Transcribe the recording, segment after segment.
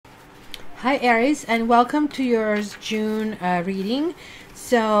Hi Aries, and welcome to your June reading.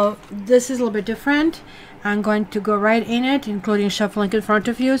 So this is a little bit different. I'm going to go right in it, including shuffling in front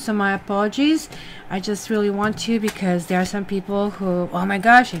of you, so my apologies. I just really want to, because there are some people who, oh my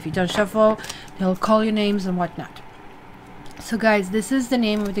gosh, if you don't shuffle, they'll call you names and whatnot. So guys, this is the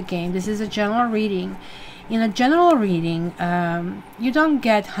name of the game. This is a general reading. In a general reading, you don't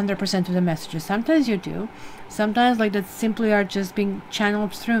get 100% of the messages. Sometimes you do. Sometimes like that simply are just being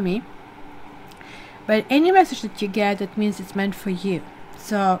channeled through me. But any message that you get, that means it's meant for you.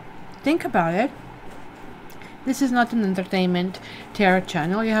 So think about it. This is not an entertainment tarot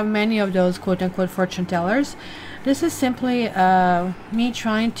channel. You have many of those quote-unquote fortune tellers. This is simply me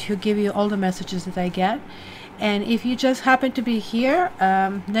trying to give you all the messages that I get. And if you just happen to be here,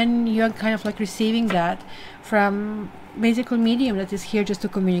 then you're kind of like receiving that from basically medium that is here just to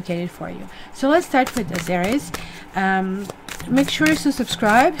communicate it for you. So let's start with this, Aries. Make sure to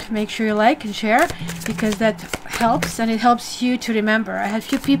subscribe, make sure you like and share, because that helps, and it helps you to remember. I had a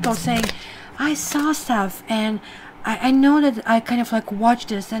few people saying, I saw stuff and I know that I kind of like watched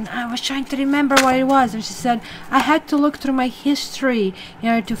this and I was trying to remember what it was, and she said I had to look through my history in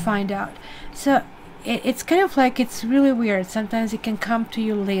order to find out. So it's kind of like, it's really weird. Sometimes it can come to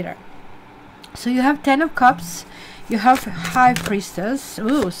you later. So you have 10 of Cups, you have High Priestess.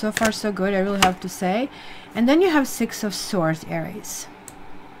 Ooh, so far so good, I really have to say. And then you have 6 of Swords, Aries.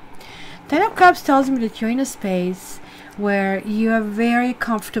 10 of Cups tells me that you're in a space where you are very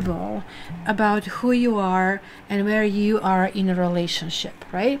comfortable about who you are and where you are in a relationship,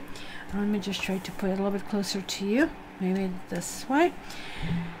 right? Let me just try to put it a little bit closer to you. Maybe this way.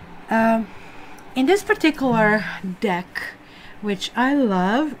 In this particular deck, which I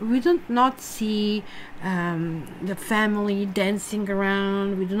love, we do not see the family dancing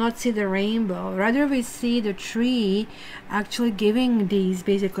around. We do not see the rainbow. Rather, we see the tree actually giving these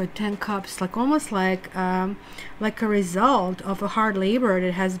basically 10 cups, like almost like a result of a hard labor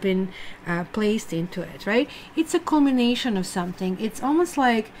that has been placed into it, right? It's a culmination of something. It's almost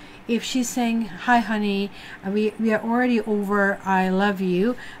like if she's saying, hi honey, we are already over I love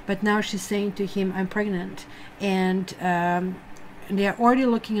you, but now she's saying to him, I'm pregnant, and they're already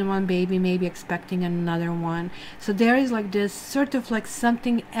looking at one baby, maybe expecting another one. So there is like this sort of like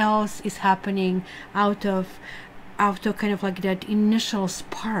something else is happening out of kind of like that initial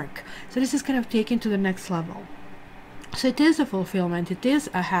spark. So this is kind of taken to the next level. So it is a fulfillment, it is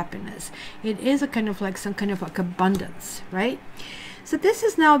a happiness, it is a kind of like some kind of like abundance, right? So this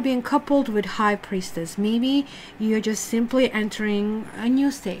is now being coupled with High Priestess. Maybe you're just simply entering a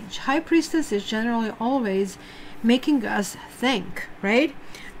new stage. High Priestess is generally always making us think, right?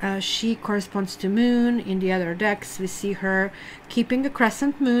 She corresponds to Moon. In the other decks, we see her keeping a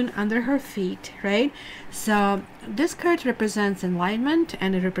crescent moon under her feet, right? So this card represents enlightenment,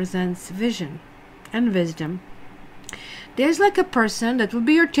 and it represents vision and wisdom. There's like a person that will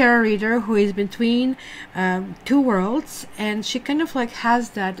be your tarot reader who is between two worlds, and she kind of like has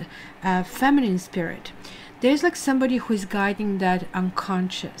that feminine spirit. There's like somebody who is guiding that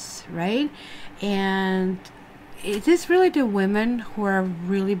unconscious, right? And it is really the women who are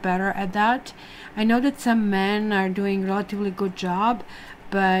really better at that. I know that some men are doing a relatively good job,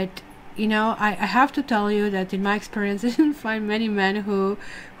 but you know, I have to tell you that in my experience, I didn't find many men who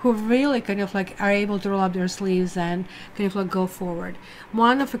really kind of like are able to roll up their sleeves and kind of like go forward.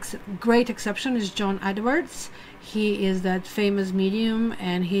 One of great exception is John Edwards. He is that famous medium,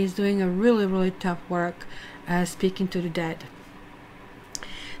 and he's doing a really tough work speaking to the dead.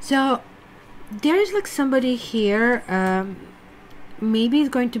 So there is like somebody here, maybe it's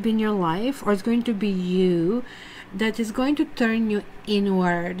going to be in your life, or it's going to be you, that is going to turn you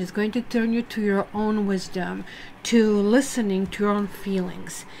inward. It's going to turn you to your own wisdom, to listening to your own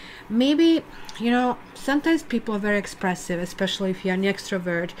feelings. Maybe, you know, sometimes people are very expressive, especially if you're an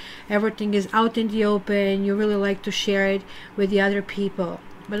extrovert. Everything is out in the open. You really like to share it with the other people.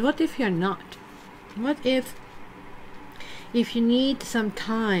 But what if you're not? What if you need some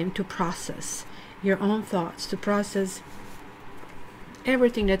time to process your own thoughts, to process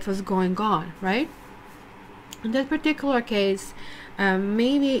everything that was going on, right? In that particular case,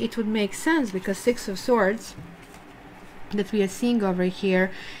 maybe it would make sense, because 6 of Swords that we are seeing over here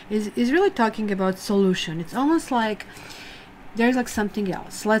is really talking about solution. It's almost like there's like something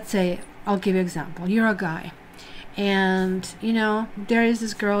else. Let's say, I'll give you an example. You're a guy, and you know, there is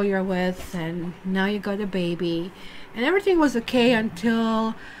this girl you're with, and now you got a baby, and everything was okay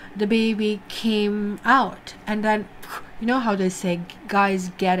until the baby came out, and then you know how they say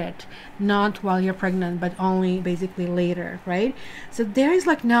guys get it not while you're pregnant, but only basically later, right? So there is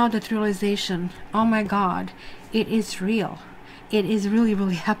like now that realization, oh my god, it is real. it is really,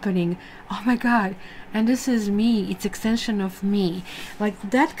 really happening. Oh my God. And this is me. It's extension of me.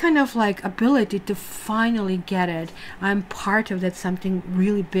 Like that kind of like ability to finally get it. I'm part of that something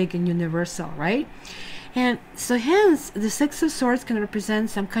really big and universal, right? And so hence the Six of Swords can represent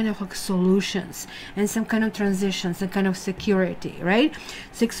some kind of like solutions and some kind of transition, some kind of security, right?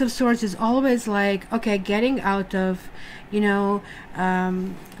 Six of Swords is always like, okay, getting out of, you know,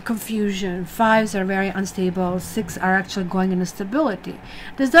 confusion. Fives are very unstable. Six are actually going into stability.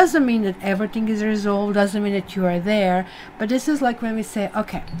 This doesn't mean that everything is resolved, doesn't mean that you are there, but this is like when we say,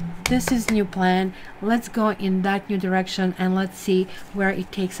 okay, this is new plan, let's go in that new direction and let's see where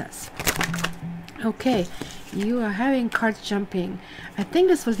it takes us. Okay, you are having cards jumping. I think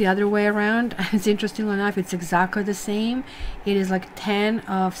this was the other way around. It's interesting enough, it's exactly the same. It is like 10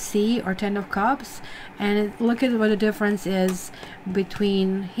 of C or 10 of Cups. And look at what the difference is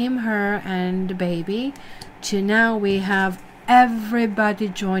between him, her, and the baby. To now we have everybody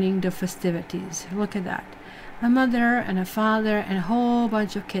joining the festivities. Look at that. A mother and a father and a whole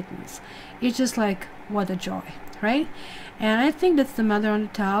bunch of kittens. It's just like, what a joy, right? And I think that's the mother on the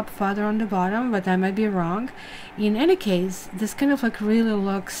top, father on the bottom, but I might be wrong. In any case, this kind of like really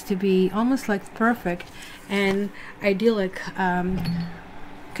looks to be almost like perfect and idyllic kind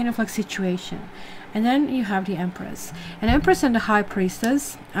of like situation. And then you have the Empress. An Empress and the High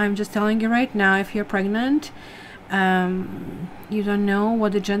Priestess. I'm just telling you right now, if you're pregnant, you don't know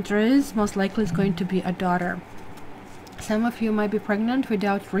what the gender is, most likely it's going to be a daughter. Some of you might be pregnant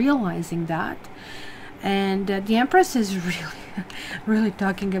without realizing that. And the Empress is really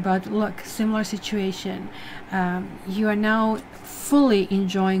talking about, look, similar situation. You are now fully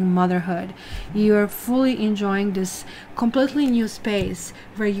enjoying motherhood. You are fully enjoying this completely new space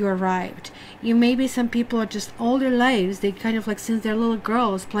where you arrived. You maybe some people are just all their lives, they kind of like since they're little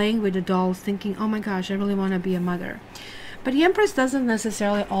girls playing with the dolls thinking, oh my gosh, I really want to be a mother. But the Empress doesn't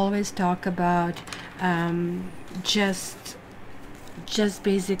necessarily always talk about just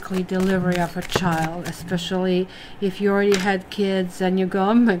basically delivery of a child, especially if you already had kids and you go,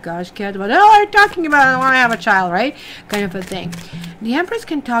 oh my gosh, kid, what are you talking about? I want to have a child, right? Kind of a thing. The Empress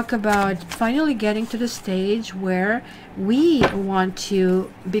can talk about finally getting to the stage where we want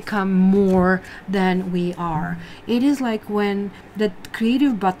to become more than we are. It is like when the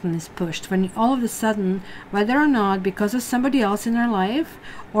creative button is pushed, when all of a sudden, whether or not because of somebody else in our life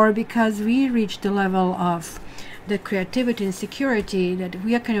or because we reach the level of the creativity and security, that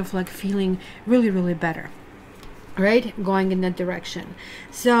we are kind of like feeling really, really better, right? Going in that direction.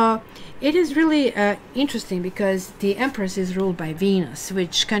 So it is really interesting because the Empress is ruled by Venus,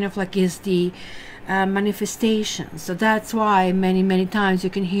 which kind of like is the manifestation. So that's why many times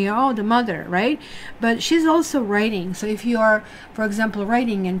you can hear, oh, the mother, right? But she's also writing. So if you are, for example,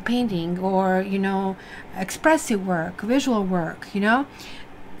 writing and painting or, you know, expressive work, visual work, you know,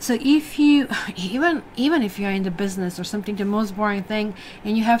 so if you, even if you're in the business or something, the most boring thing,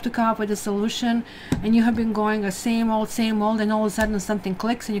 and you have to come up with a solution, and you have been going the same old, and all of a sudden something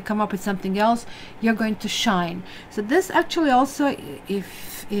clicks and you come up with something else, you're going to shine. So this actually also,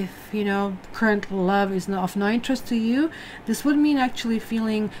 if you know, current love is of no interest to you, this would mean actually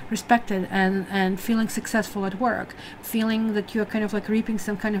feeling respected and feeling successful at work, feeling that you're kind of like reaping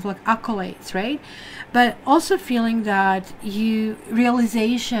some kind of like accolades, right? But also feeling that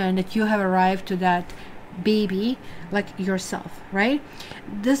realization that you have arrived to that baby like yourself, right?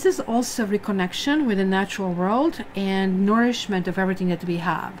 This is also reconnection with the natural world and nourishment of everything that we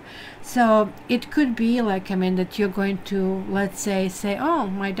have. So it could be like, I mean, that you're going to, let's say, oh,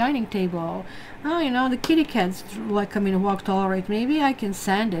 my dining table, oh, you know, the kitty cats, like, I mean, walked all right, maybe I can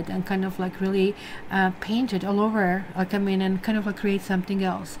sand it and kind of like really paint it all over, like, I mean, and kind of like create something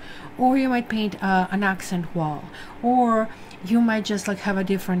else. Or you might paint an accent wall, or you might just like have a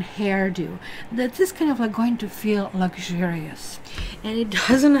different hairdo. That is kind of like going to feel luxurious. And it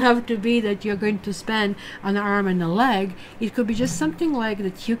doesn't have to be that you're going to spend an arm and a leg. It could be just something like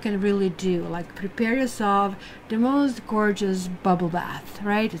that you can really do, like prepare yourself the most gorgeous bubble bath,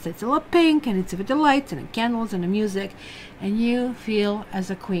 right? It's all pink and it's with the lights and the candles and the music, and you feel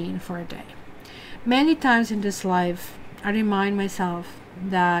as a queen for a day. Many times in this life I remind myself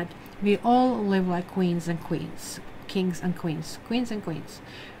that we all live like queens and queens, kings and queens, queens and queens,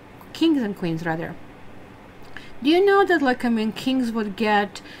 kings and queens rather. Do you know that, like, I mean, kings would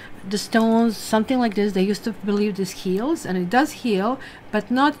get the stones, something like this, they used to believe this heals, and it does heal,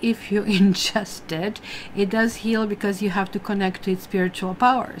 but not if you ingest it. It does heal because you have to connect to its spiritual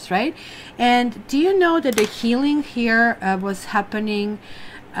powers, right? And do you know that the healing here was happening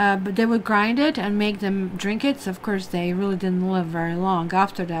but they would grind it and make them drink it. So of course they really didn't live very long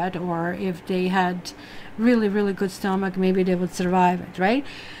after that, or if they had really, really good stomach, maybe they would survive it, right?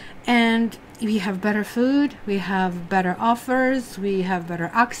 And we have better food, we have better offers, we have better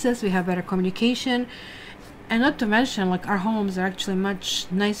access, we have better communication, and not to mention, like, our homes are actually much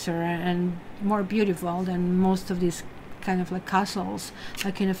nicer and more beautiful than most of these kind of like castles,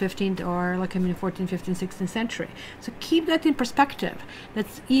 like in the 15th or like in the 14th, 15th, 16th century. So keep that in perspective.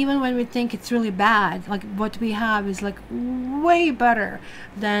 That's even when we think it's really bad, like what we have is like way better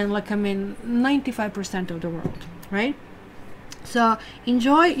than, like, 95% of the world, right? So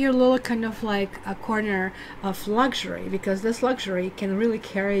enjoy your little kind of like a corner of luxury, because this luxury can really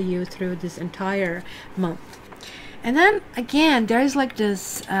carry you through this entire month. And then again, there's like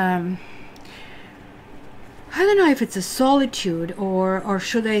this I don't know if it's a solitude or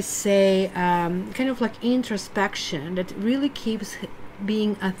should I say kind of like introspection that really keeps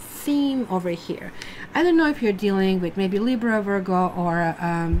being a theme over here. I don't know if you're dealing with maybe Libra, Virgo, or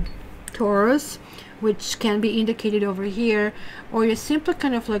Taurus, which can be indicated over here, or you're simply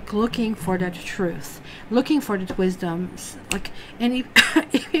kind of like looking for that truth, looking for that wisdom, like, and if,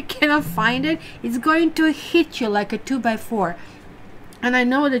 if you cannot find it, it's going to hit you like a 2x4. And I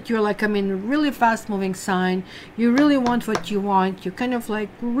know that you're like, really fast moving sign. You really want what you want. You kind of like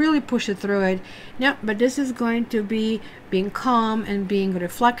really push it through it. Yeah, but this is going to be being calm and being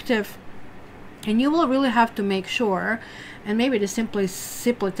reflective. And you will really have to make sure, and maybe this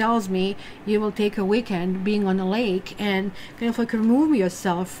simply tells me you will take a weekend being on a lake and kind of like remove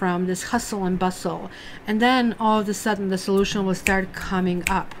yourself from this hustle and bustle. And then all of a sudden the solution will start coming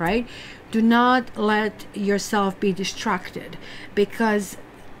up, right? Do not let yourself be distracted, because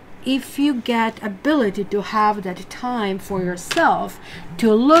if you get ability to have that time for yourself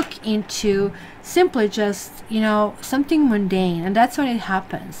to look into simply just, something mundane, and that's when it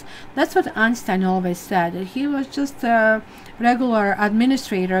happens. That's what Einstein always said, that he was just a regular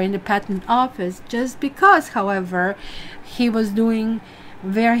administrator in the patent office, just because, however, he was doing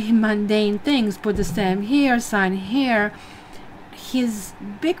very mundane things, put the stamp here, sign here. His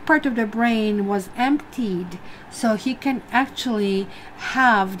big part of the brain was emptied, so he can actually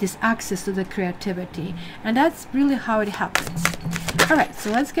have this access to the creativity, and that's really how it happens. All right,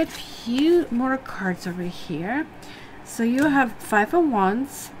 so let's get a few more cards over here. So you have Five of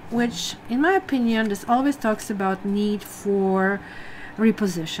Wands, which in my opinion, this always talks about need for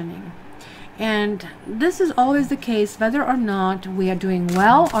repositioning. And this is always the case whether or not we are doing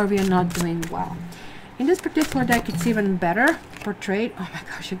well or we are not doing well. In this particular deck, it's even better portrayed. Oh my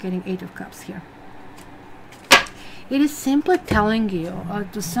gosh, you're getting Eight of Cups here. It is simply telling you,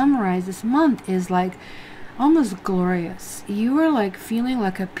 to summarize, this month is like almost glorious. You are like feeling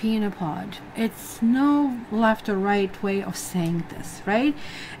like a pea in a pod. It's no left or right way of saying this, right?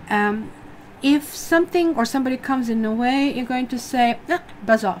 If something or somebody comes in the way, you're going to say,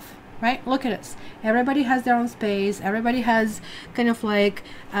 buzz off. Right? Look at us. Everybody has their own space. Everybody has kind of like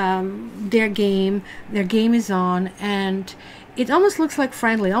their game. Their game is on, and it almost looks like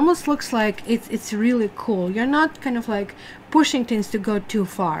friendly. It almost looks like it's really cool. You're not kind of like pushing things to go too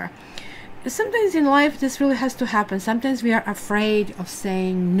far. Sometimes in life this really has to happen. Sometimes we are afraid of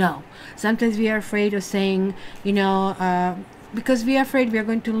saying no. Sometimes we are afraid of saying, because we are afraid we are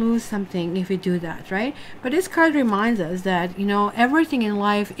going to lose something if we do that, right? But this card reminds us that, everything in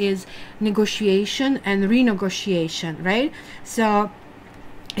life is negotiation and renegotiation, right? So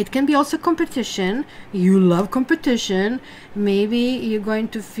it can be also competition. You love competition. Maybe you're going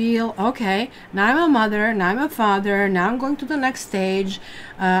to feel, okay, now I'm a mother, now I'm a father, now I'm going to the next stage.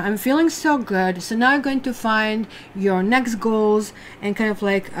 I'm feeling so good. So now you're going to find your next goals and kind of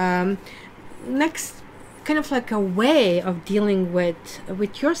like next kind of like a way of dealing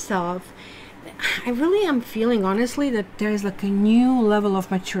with yourself. I really am feeling honestly that there is like a new level of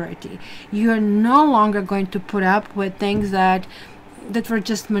maturity. You are no longer going to put up with things that were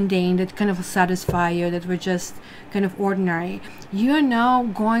just mundane, that kind of satisfy you, that were just kind of ordinary. You are now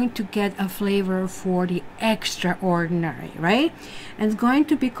going to get a flavor for the extraordinary, right? And it's going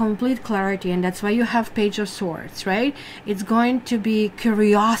to be complete clarity, and that's why you have Page of Swords, right? It's going to be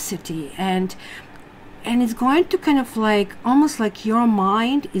curiosity, and it's going to kind of like almost like your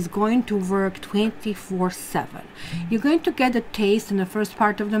mind is going to work 24/7. You're going to get a taste in the first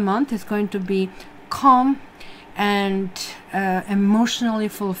part of the month. It's going to be calm and emotionally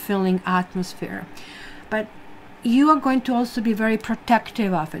fulfilling atmosphere, but you are going to also be very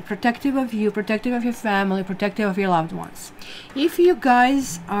protective of it, protective of you, protective of your family, protective of your loved ones. If you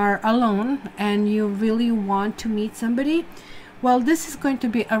guys are alone and you really want to meet somebody, well, this is going to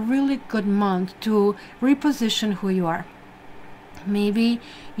be a really good month to reposition who you are. Maybe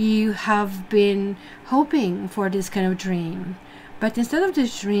you have been hoping for this kind of dream, but instead of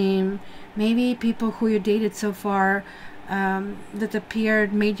this dream, maybe people who you dated so far that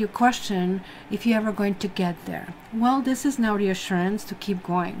appeared made you question if you're ever going to get there. Well, this is now reassurance to keep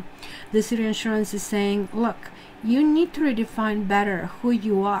going. This reassurance is saying, look, you need to redefine better who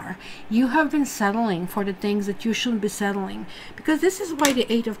you are. You have been settling for the things that you shouldn't be settling, because this is why the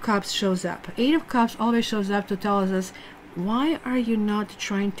Eight of Cups shows up. Eight of Cups always shows up to tell us, why are you not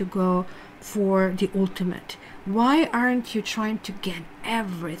trying to go for the ultimate? Why aren't you trying to get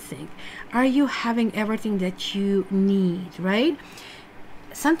everything? Are you having everything that you need, right?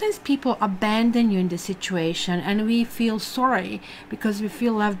 Sometimes people abandon you in this situation and we feel sorry because we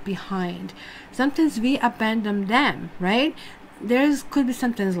feel left behind. Sometimes we abandon them, right? Could be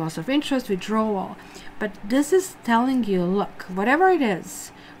sometimes loss of interest, withdrawal. But this is telling you, look, whatever it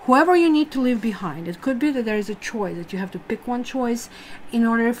is, whoever you need to leave behind, it could be that there is a choice, that you have to pick one choice in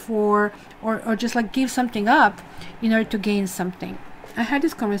order for, or just like give something up in order to gain something. I had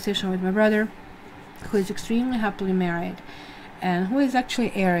this conversation with my brother, who is extremely happily married and who is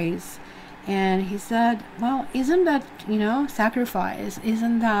actually Aries. And he said, well, isn't that, sacrifice?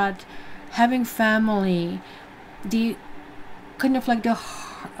 Isn't that having family, the kind of like the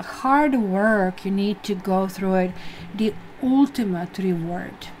hard work you need to go through it, the ultimate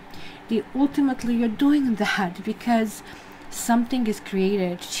reward? Ultimately, you're doing that because something is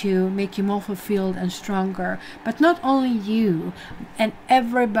created to make you more fulfilled and stronger, but not only you and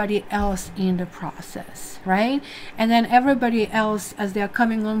everybody else in the process, right? And then everybody else, as they are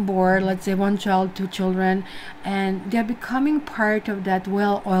coming on board, let's say 1 child, 2 children, and they're becoming part of that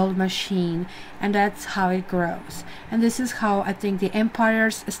well-oiled machine, and that's how it grows. And this is how I think the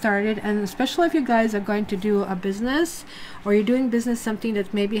empires started. And especially if you guys are going to do a business, or you're doing business, something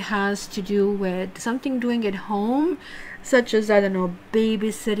that maybe has to do with something doing at home, such as, I don't know,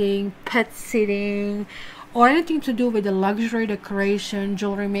 babysitting, pet sitting, or anything to do with the luxury decoration,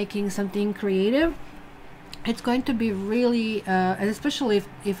 jewelry making, something creative, it's going to be really, especially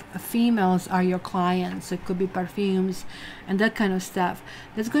if females are your clients, it could be perfumes and that kind of stuff,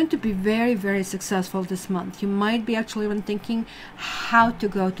 that's going to be very, very successful this month. You might be actually even thinking how to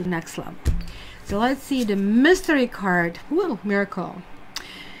go to the next level. So let's see the mystery card. Whoa, miracle.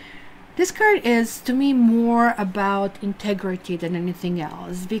 This card is, to me, more about integrity than anything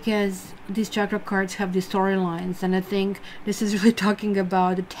else, because these chakra cards have these storylines, and I think this is really talking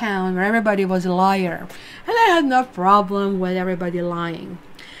about a town where everybody was a liar, and I had no problem with everybody lying,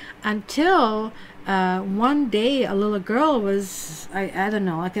 until one day a little girl was, I don't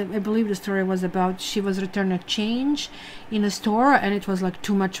know, like I believe the story was about, she was returning a change in a store, and it was like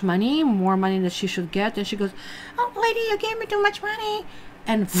too much money, more money than she should get, and she goes, "Oh lady, you gave me too much money,"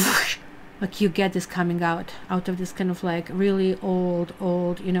 and whoosh, like you get this coming out of this kind of like really old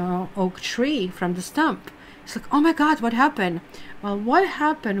oak tree from the stump. It's like, oh my god, what happened? Well, what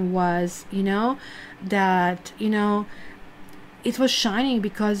happened was, that it was shining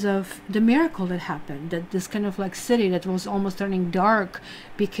because of the miracle that happened, that this kind of like city that was almost turning dark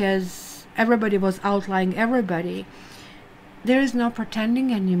because everybody was outlying everybody. There is no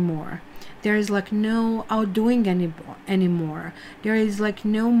pretending anymore. There is like no outdoing anymore. There is like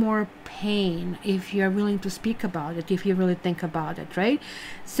no more pain if you're willing to speak about it, if you really think about it, right?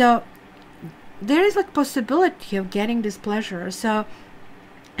 So there is like possibility of getting this pleasure. So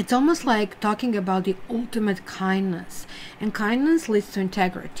it's almost like talking about the ultimate kindness, and kindness leads to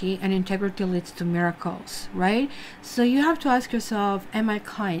integrity, and integrity leads to miracles, right? So you have to ask yourself, am I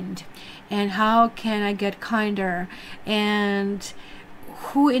kind? And how can I get kinder? And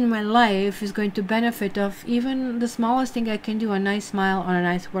who in my life is going to benefit of even the smallest thing I can do, a nice smile or a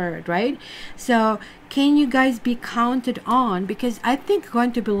nice word, right? So can you guys be counted on? Because I think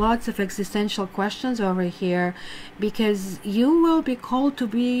going to be lots of existential questions over here, because you will be called to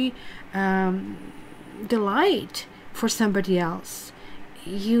be the light for somebody else.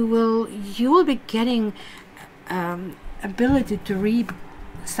 You will be getting ability to reap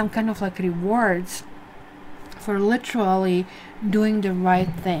some kind of like rewards for literally doing the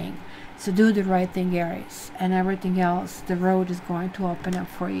right thing. So do the right thing, Aries, and everything else, the road is going to open up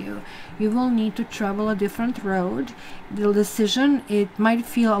for you. You will need to travel a different road. The decision, it might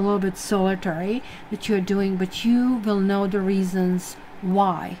feel a little bit solitary that you're doing, but you will know the reasons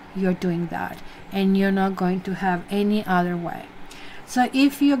why you're doing that, and you're not going to have any other way. So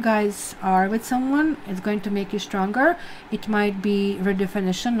if you guys are with someone, it's going to make you stronger. It might be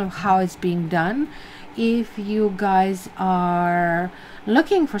redefinition of how it's being done. If you guys are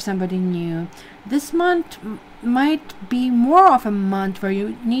looking for somebody new, this month might be more of a month where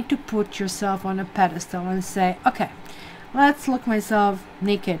you need to put yourself on a pedestal and say, okay, let's look myself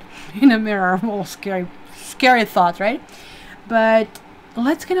naked in a mirror. All scary thought, right? But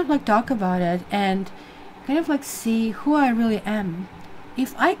let's kind of like talk about it and kind of like see who I really am.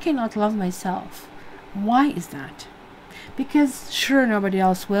 If I cannot love myself, why is that? Because sure, nobody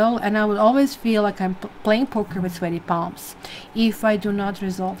else will, and I will always feel like I'm playing poker with sweaty palms if I do not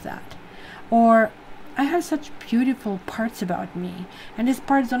resolve that. Or I have such beautiful parts about me, and these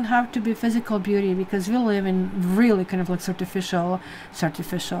parts don't have to be physical beauty, because we live in really kind of like superficial,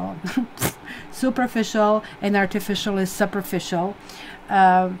 and artificial is superficial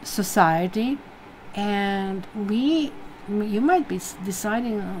society, and you might be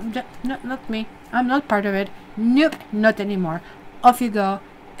deciding, not me, I'm not part of it, nope, not anymore, off you go,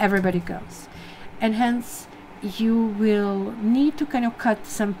 everybody goes. And hence you will need to kind of cut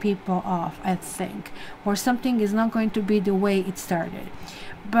some people off, I think, or something is not going to be the way it started,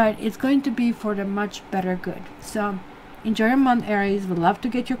 but it's going to be for the much better good. So enjoy your month, Aries. Would love to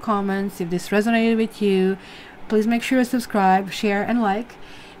get your comments. If this resonated with you, please make sure to subscribe, share, and like.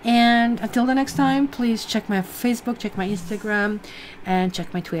 And until the next time, please check my Facebook, check my Instagram, and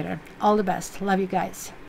check my Twitter. All the best. Love you guys.